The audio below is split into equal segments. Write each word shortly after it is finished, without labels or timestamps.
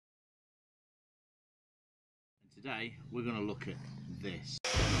Today we're going to look at this.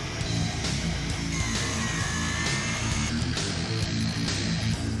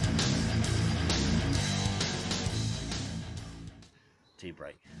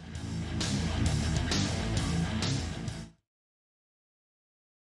 T-brake.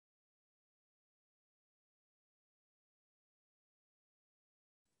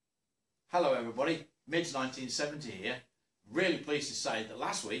 Hello everybody, Mids 1970 here. Really pleased to say that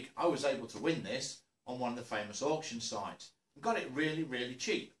last week I was able to win this on one of the famous auction sites. I got it really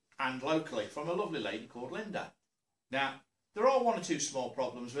cheap and locally from a lovely lady called Linda. Now there are one or two small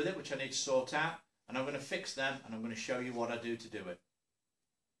problems with it which I need to sort out, and I'm going to fix them and I'm going to show you what I do to do it.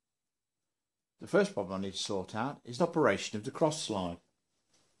 The first problem I need to sort out is the operation of the cross slide.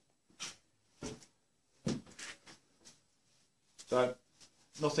 So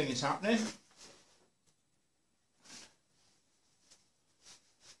nothing is happening.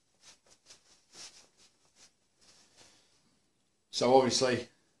 So obviously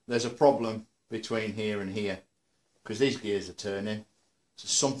there's a problem between here and here because these gears are turning, so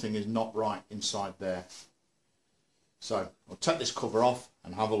something is not right inside there. So I'll take this cover off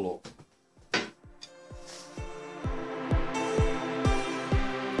and have a look.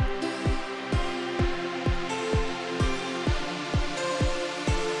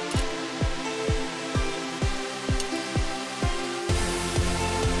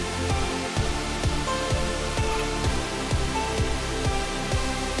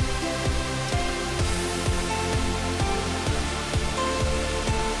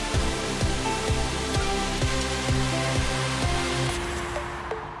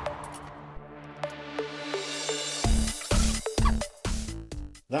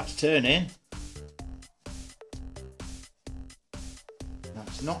 That's turning.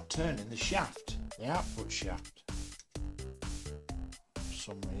 That's not turning the shaft, the output shaft, for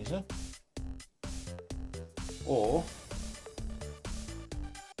some reason. Or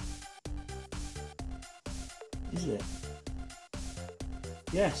is it?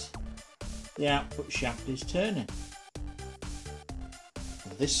 Yes, the output shaft is turning.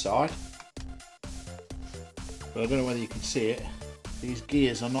 On this side, but I don't know whether you can see it. These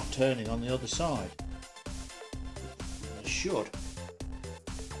gears are not turning on the other side. They should.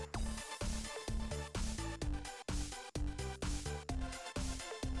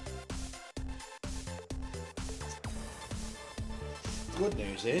 Good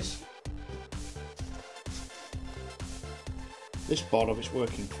news is this part of it's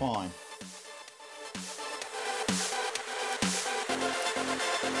working fine.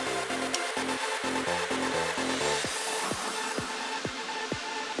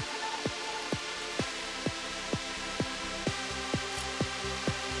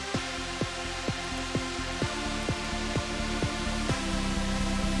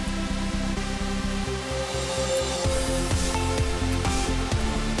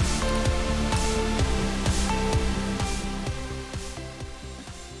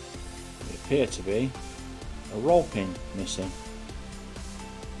 Appear to be a roll pin missing,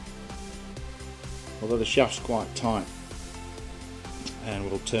 although the shaft's quite tight, and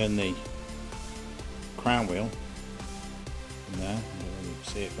we'll turn the crown wheel in there. I don't know whether you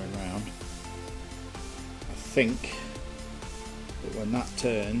can see it going round. I think that when that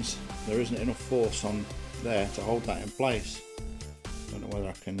turns there isn't enough force on there to hold that in place. I don't know whether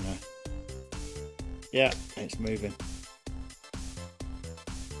I can yeah, it's moving.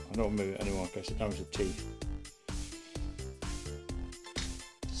 I don't move it anymore because it damages the teeth.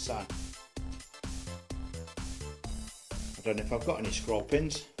 So I don't know if I've got any scroll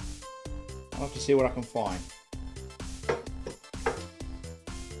pins. I'll have to see what I can find.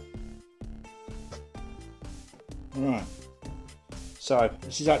 Alright, so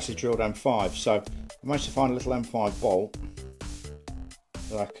this is actually drilled M5, so I managed to find a little M5 bolt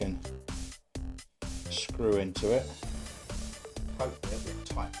that I can screw into it. Hopefully it'll be a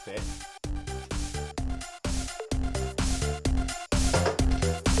tight fit.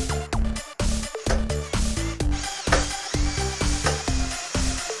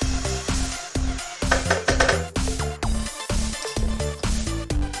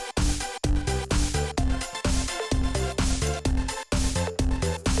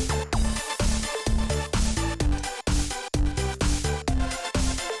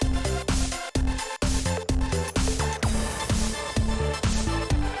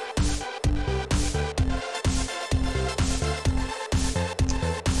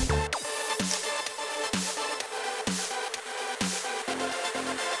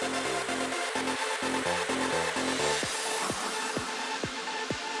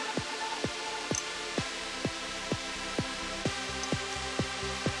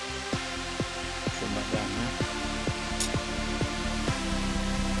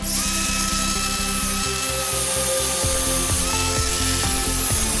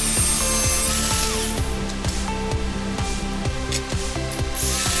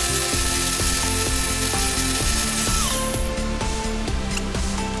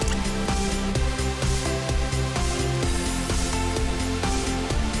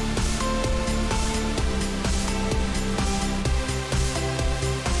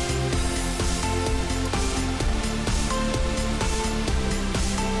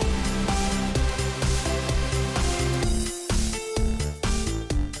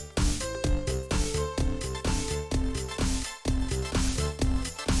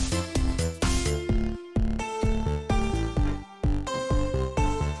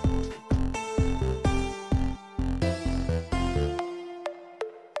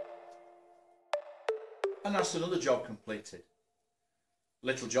 and that's another job completed.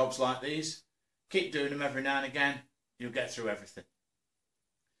 Little jobs like these, keep doing them every now and again, you'll get through everything.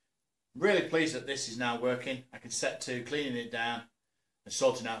 I'm really pleased that this is now working. I can set to cleaning it down and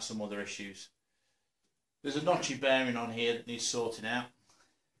sorting out some other issues. There's a notchy bearing on here that needs sorting out,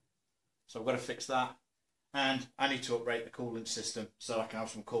 so I've got to fix that, and I need to upgrade the coolant system so I can have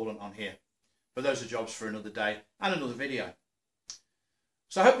some coolant on here. But those are jobs for another day and another video.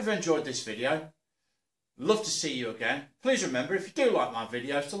 So I hope you've enjoyed this video. Love to see you again. Please remember, if you do like my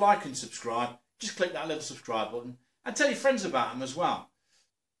videos, to like and subscribe. Just click that little subscribe button and tell your friends about them as well.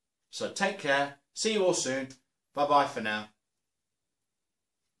 So take care. See you all soon. Bye bye for now.